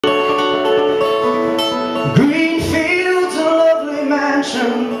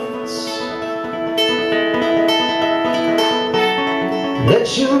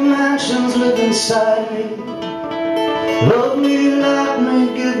Let your mansions live inside me. Love me, light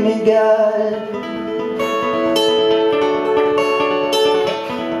me, give me guide.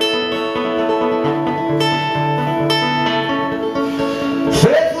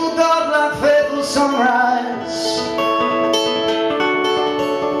 Faithful God, like faithful sunrise,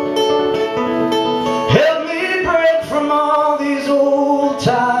 help me break from all these old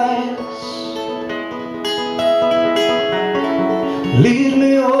ties. Lead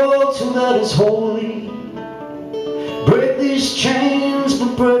me all to that is holy. Break these chains,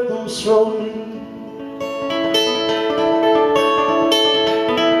 but break them slowly.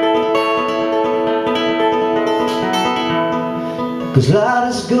 'Cause light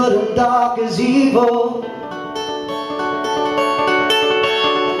is good and dark is evil.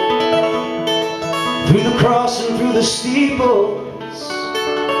 Through the cross and through the steeples,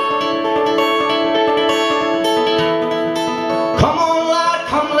 come on light,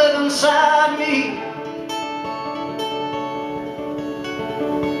 come live inside me.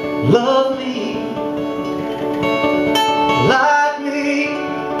 Love me, light me,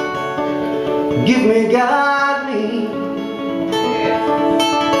 give me, guide me.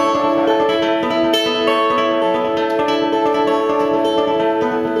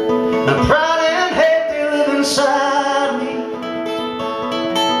 And pride and hate, they live inside me.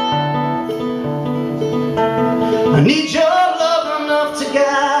 I need your love enough to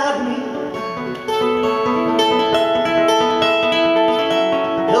guide me.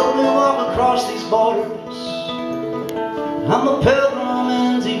 Help me walk across these borders. I'm a pilgrim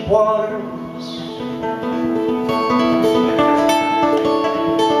in deep waters.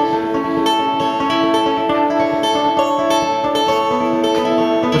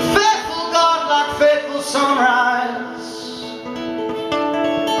 The faithful God, like faithful sunrise,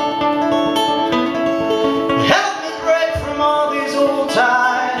 help me break from all these old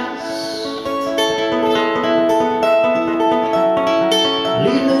ties.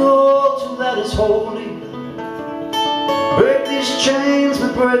 Lead me all to that is holy. Break these chains,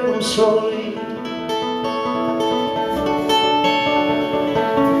 but break them slowly.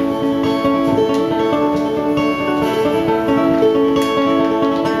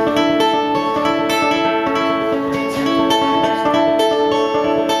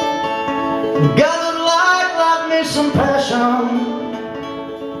 Gathered like me some passion,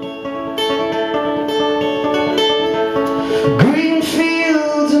 green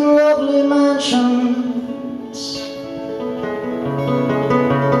fields and lovely mansions.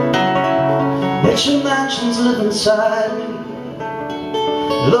 Let your mansions live inside me.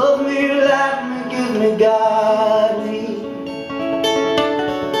 Love me, light me, give me, guide me.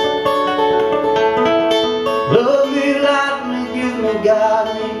 Love me, light me, give me, guide me.